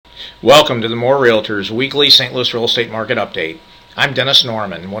Welcome to the Moore Realtors Weekly St. Louis Real Estate Market Update. I'm Dennis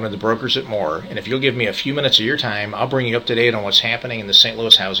Norman, one of the brokers at Moore, and if you'll give me a few minutes of your time, I'll bring you up to date on what's happening in the St.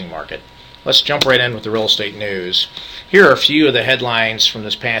 Louis housing market. Let's jump right in with the real estate news. Here are a few of the headlines from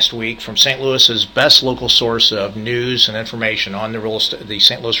this past week from St. Louis's best local source of news and information on the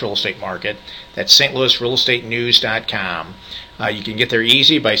St. Louis real estate market. That's stlouisrealestatenews.com. You can get there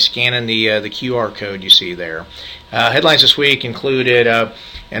easy by scanning the QR code you see there. Headlines this week included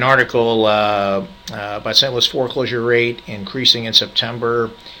an article about St. Louis foreclosure rate increasing in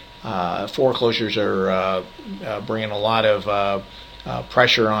September. Foreclosures are bringing a lot of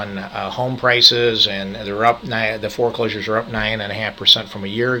pressure on home prices, and they're up. The foreclosures are up 9.5% from a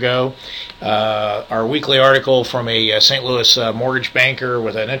year ago. Our weekly article from a St. Louis mortgage banker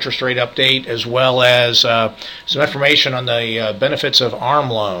with an interest rate update, as well as some information on the benefits of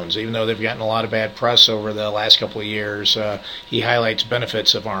ARM loans. Even though they've gotten a lot of bad press over the last couple of years, he highlights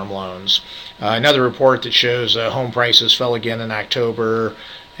benefits of ARM loans. Another report that shows home prices fell again in October,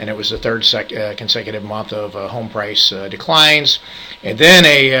 and it was the third consecutive month of home price declines. And then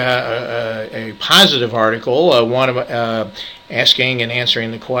a positive article, one of asking and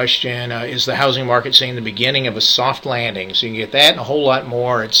answering the question, is the housing market seeing the beginning of a soft landing? So you can get that and a whole lot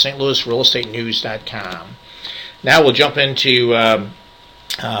more at stlouisrealestatenews.com. Now we'll jump into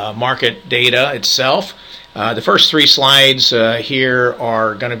market data itself. The first three slides here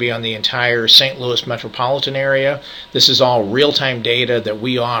are going to be on the entire St. Louis metropolitan area. This is all real-time data that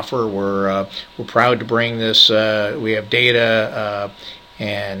we offer. We're proud to bring this. We have data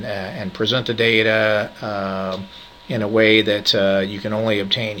and present the data in a way that you can only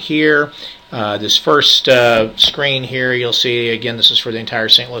obtain here. This first screen here, you'll see, again, this is for the entire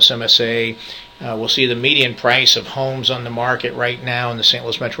St. Louis MSA. We'll see the median price of homes on the market right now in the St.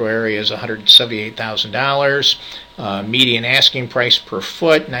 Louis metro area is $178,000. Median asking price per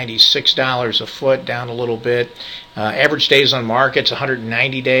foot, $96 a foot, down a little bit. Average days on market's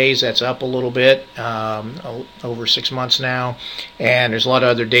 190 days. That's up a little bit, over 6 months now. And there's a lot of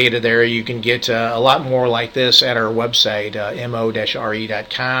other data there. You can get a lot more like this at our website,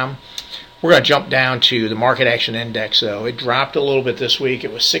 mo-re.com. We're going to jump down to the market action index, though. It dropped a little bit this week.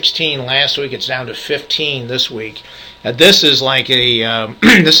 It was 16 last week. It's down to 15 this week. This is like a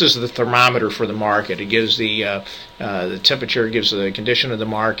this is the thermometer for the market. It gives the temperature, it gives the condition of the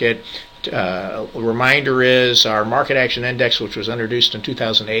market. A reminder is our market action index, which was introduced in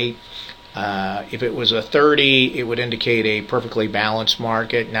 2008. If it was a 30, it would indicate a perfectly balanced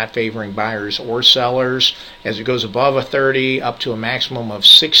market, not favoring buyers or sellers. As it goes above a 30, up to a maximum of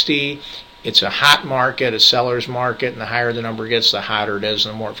 60, it's a hot market, a seller's market, and the higher the number gets, the hotter it is,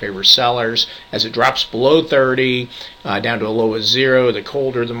 and the more it favors sellers. As it drops below 30, down to a low of 0, the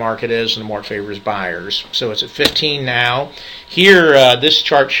colder the market is, and the more it favors buyers. So it's at 15 now. Here, this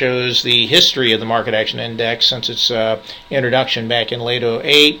chart shows the history of the market action index since its introduction back in late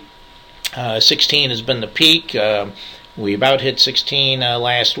 08. 16 has been the peak. We about hit 16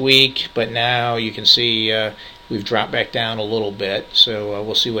 last week, but now you can see we've dropped back down a little bit. So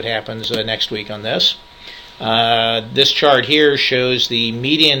we'll see what happens next week on this. This chart here shows the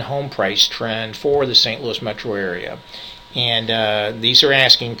median home price trend for the St. Louis metro area. And these are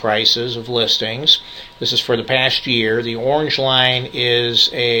asking prices of listings. This is for the past year. The orange line is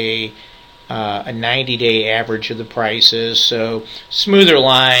a 90-day average of the prices. So smoother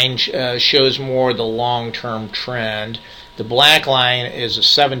line shows more the long-term trend. The black line is a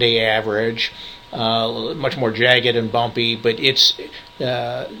 7-day average, much more jagged and bumpy, but it's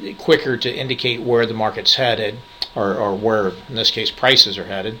quicker to indicate where the market's headed, or where, in this case, prices are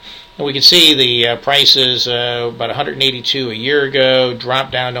headed. And we can see the prices about 182 a year ago,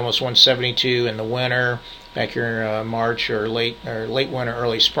 dropped down to almost 172 in the winter, back here March or late winter,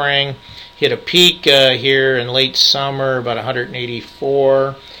 early spring. Hit a peak here in late summer, about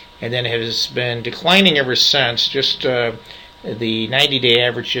 184, and then it has been declining ever since. Just the 90-day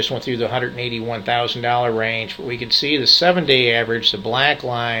average just went through the $181,000 range, but we can see the 7-day average, the black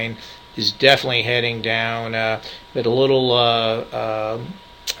line, is definitely heading down. But a little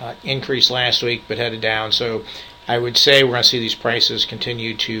increase last week, but headed down. So I would say we're going to see these prices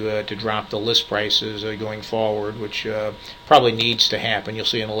continue to drop, the list prices going forward, which probably needs to happen. You'll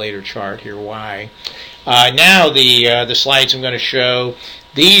see in a later chart here why. Now the slides I'm going to show,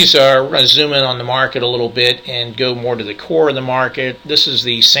 these are, we're going to zoom in on the market a little bit and go more to the core of the market. This is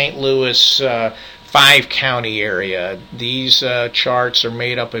the St. Louis 5-county area. These charts are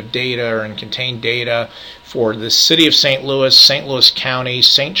made up of data and contain data for the city of St. Louis County,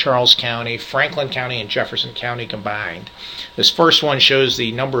 St. Charles County, Franklin County, and Jefferson County combined. This first one shows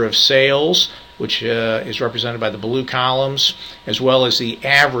the number of sales which is represented by the blue columns, as well as the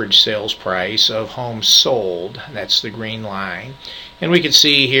average sales price of homes sold. That's the green line. And we can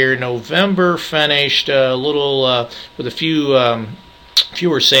see here November finished a little with a few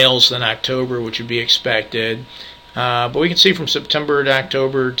fewer sales than October, which would be expected. But we can see from September to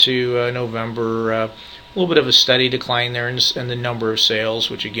October to November a little bit of a steady decline there in the number of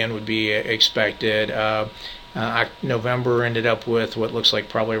sales, which again would be expected. November ended up with what looks like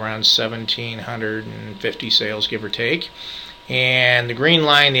probably around 1,750 sales, give or take. And the green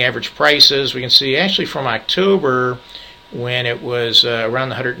line, the average prices, we can see actually from October, when it was around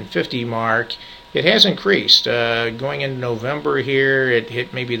the 150 mark, it has increased. Going into November here, it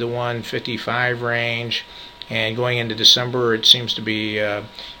hit maybe the 155 range. And going into December, it seems to be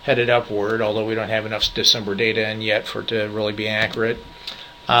headed upward, although we don't have enough December data in yet for it to really be accurate.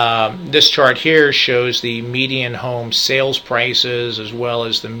 This chart here shows the median home sales prices as well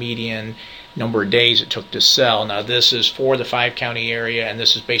as the median number of days it took to sell. Now this is for the 5-county area, and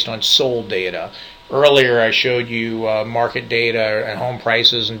this is based on sold data. Earlier I showed you market data and home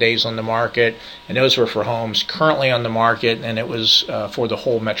prices and days on the market, and those were for homes currently on the market, and it was for the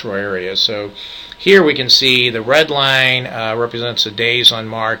whole metro area. So here we can see the red line represents the days on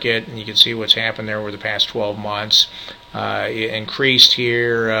market, and you can see what's happened there over the past 12 months. It increased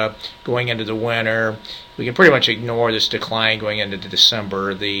here going into the winter. We can pretty much ignore this decline going into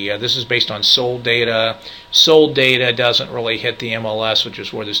December. This is based on sold data. Sold data doesn't really hit the MLS, which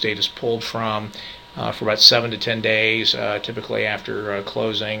is where this data is pulled from, for about 7 to 10 days, typically after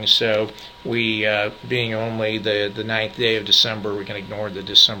closing. So we, being only the 9th day of December, we can ignore the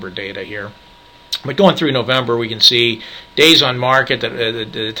December data here. But going through November, we can see days on market,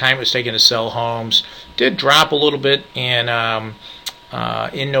 the time it was taken to sell homes, did drop a little bit in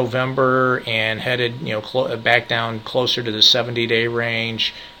November and headed back down closer to the 70-day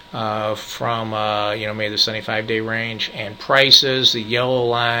range from maybe the 75-day range. And prices, the yellow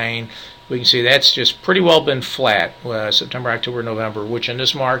line, we can see that's just pretty well been flat, September, October, November, which in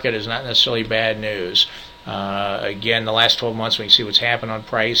this market is not necessarily bad news. Again, the last 12 months we can see what's happened on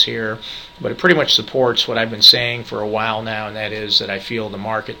price here, but it pretty much supports what I've been saying for a while now, and that is that I feel the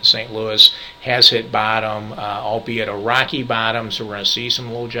market in St. Louis has hit bottom, albeit a rocky bottom, so we're going to see some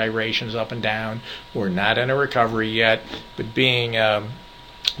little gyrations up and down. We're not in a recovery yet, but being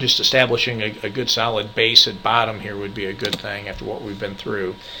just establishing a good solid base at bottom here would be a good thing after what we've been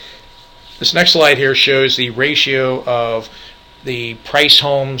through. This next slide here shows the ratio of the price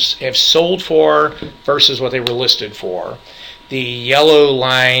homes have sold for versus what they were listed for. The yellow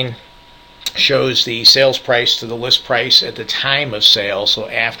line shows the sales price to the list price at the time of sale, so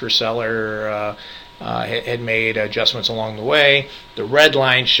after seller had made adjustments along the way. The red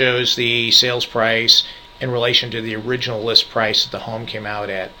line shows the sales price in relation to the original list price that the home came out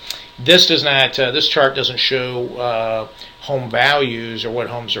at. This does not. This chart doesn't show home values or what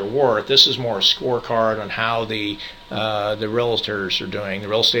homes are worth. This is more a scorecard on how the realtors are doing, the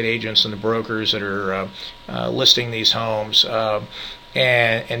real estate agents and the brokers that are listing these homes.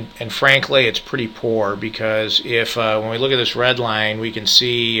 And frankly, it's pretty poor, because if when we look at this red line, we can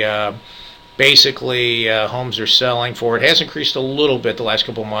see basically homes are selling for, it has increased a little bit the last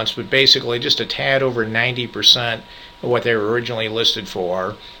couple of months, but basically just a tad over 90% of what they were originally listed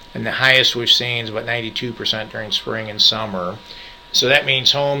for. And the highest we've seen is about 92% during spring and summer. So that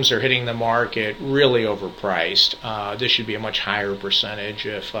means homes are hitting the market really overpriced. This should be a much higher percentage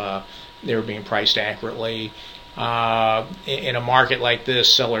if they were being priced accurately. In a market like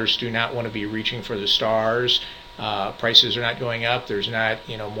this, sellers do not want to be reaching for the stars. Prices are not going up. There's not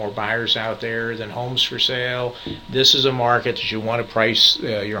more buyers out there than homes for sale. This is a market that you want to price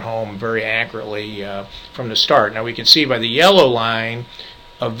your home very accurately from the start. Now we can see by the yellow line,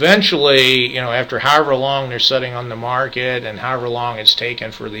 eventually, after however long they're sitting on the market and however long it's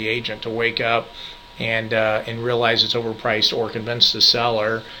taken for the agent to wake up and realize it's overpriced or convince the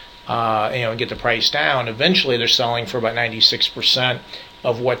seller, and get the price down, eventually they're selling for about 96%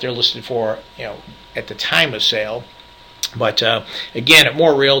 of what they're listed for, at the time of sale. But again, at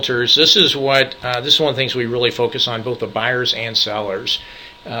More Realtors, this is one of the things we really focus on, both the buyers and sellers.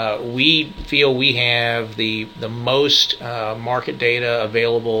 We feel we have the most market data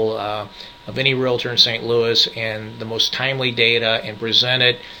available of any realtor in St. Louis, and the most timely data, and present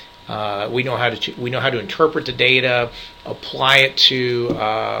it. We know how to interpret the data, apply it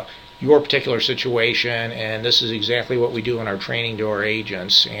to your particular situation, and this is exactly what we do in our training to our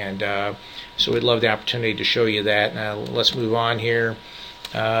agents. And so we'd love the opportunity to show you that. Now let's move on here.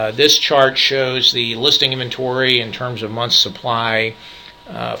 This chart shows the listing inventory in terms of months supply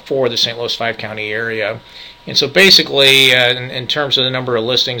for the St. Louis 5-county area. And so basically, in terms of the number of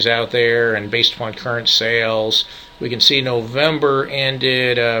listings out there and based upon current sales, we can see November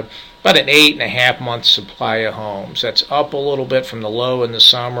ended about an 8.5 month supply of homes. That's up a little bit from the low in the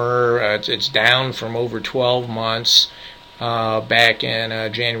summer. It's down from over 12 months back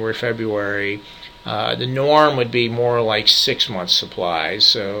in January, February. The norm would be more like 6 months supply,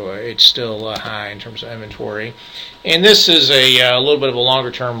 so it's still high in terms of inventory. And this is a little bit of a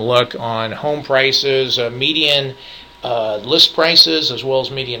longer term look on home prices, median list prices as well as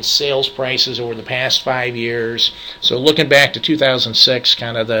median sales prices over the past 5 years. So looking back to 2006,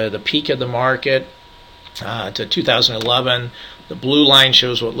 kind of the peak of the market, to 2011, the blue line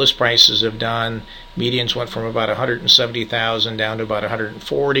shows what list prices have done. Medians went from about 170,000 down to about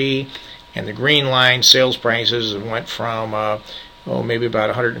 140. And the green line, sales prices, went from maybe about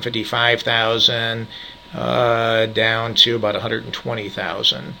 155,000 down to about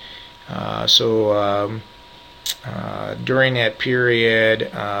 120,000. During that period,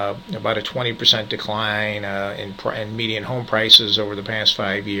 about a 20% decline in median home prices over the past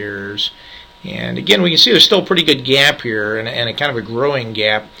 5 years. And again, we can see there's still a pretty good gap here, and a kind of a growing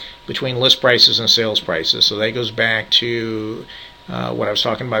gap between list prices and sales prices. So that goes back to what I was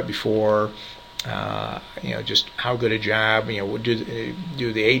talking about before. Just how good a job.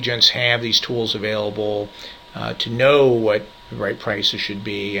 Do the agents have these tools available to know what the right prices should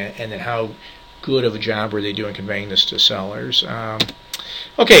be, and then how good of a job are they doing conveying this to sellers?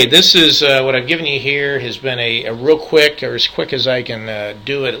 Okay, this is what I've given you here has been a real quick, or as quick as I can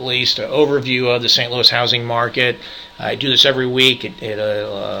do it at least, an overview of the St. Louis housing market. I do this every week.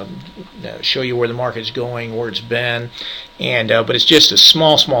 It'll show you where the market's going, where it's been, but it's just a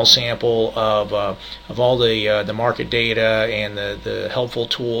small sample of all the market data and the helpful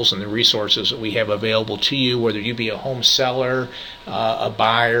tools and the resources that we have available to you, whether you be a home seller, a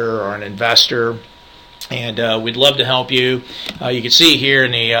buyer, or an investor. And we'd love to help you. You can see here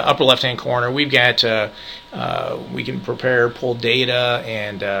in the upper left-hand corner, we've got we can pull data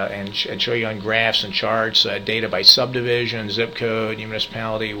and show you on graphs and charts data by subdivision, zip code,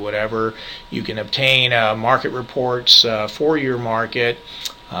 municipality, whatever. You can obtain market reports for your market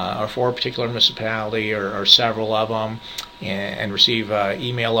or for a particular municipality or several of them, and receive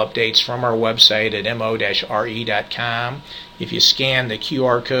email updates from our website at mo-re.com. If you scan the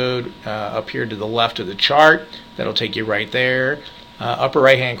QR code up here to the left of the chart, that'll take you right there. Upper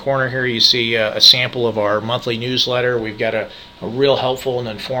right-hand corner here, you see a sample of our monthly newsletter. We've got a real helpful and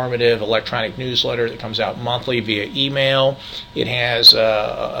informative electronic newsletter that comes out monthly via email. It has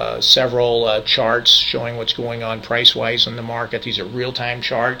several charts showing what's going on price-wise in the market. These are real-time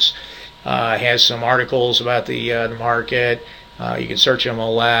charts. It has some articles about the market. You can search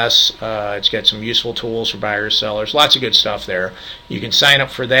MLS. It's got some useful tools for buyers, sellers, lots of good stuff there. You can sign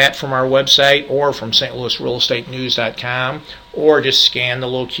up for that from our website or from stlouisrealestatenews.com, or just scan the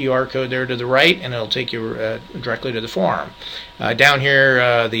little QR code there to the right, and it'll take you directly to the forum. Down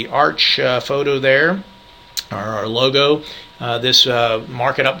here, the Arch photo there, our logo. This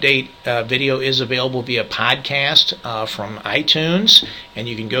market update video is available via podcast from iTunes, and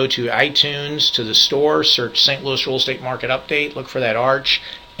you can go to iTunes to the store, search St. Louis Real Estate Market Update, look for that Arch,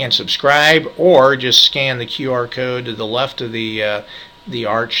 and subscribe, or just scan the QR code to the left of the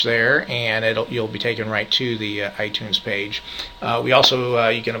Arch there, and you'll be taken right to the iTunes page. We also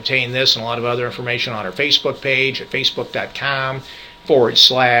you can obtain this and a lot of other information on our Facebook page at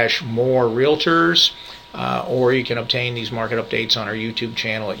facebook.com/more realtors. Or you can obtain these market updates on our YouTube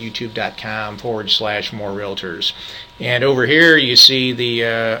channel at youtube.com/more realtors. And over here you see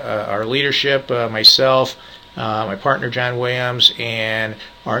our leadership, myself, my partner John Williams, and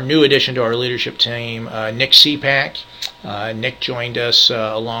our new addition to our leadership team, Nick Seapack. Nick joined us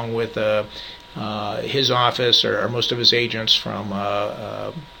along with his office, or most of his agents from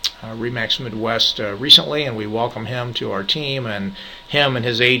RE/MAX Midwest recently, and we welcome him to our team, and him and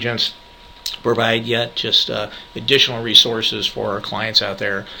his agents provide yet just additional resources for our clients out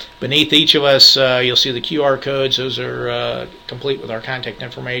there. Beneath each of us, you'll see the QR codes. Those are complete with our contact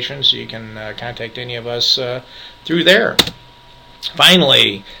information, so you can contact any of us through there.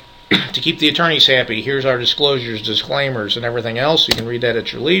 Finally, to keep the attorneys happy, here's our disclosures, disclaimers, and everything else. You can read that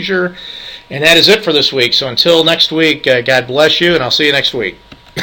at your leisure. And that is it for this week. So until next week, God bless you, and I'll see you next week.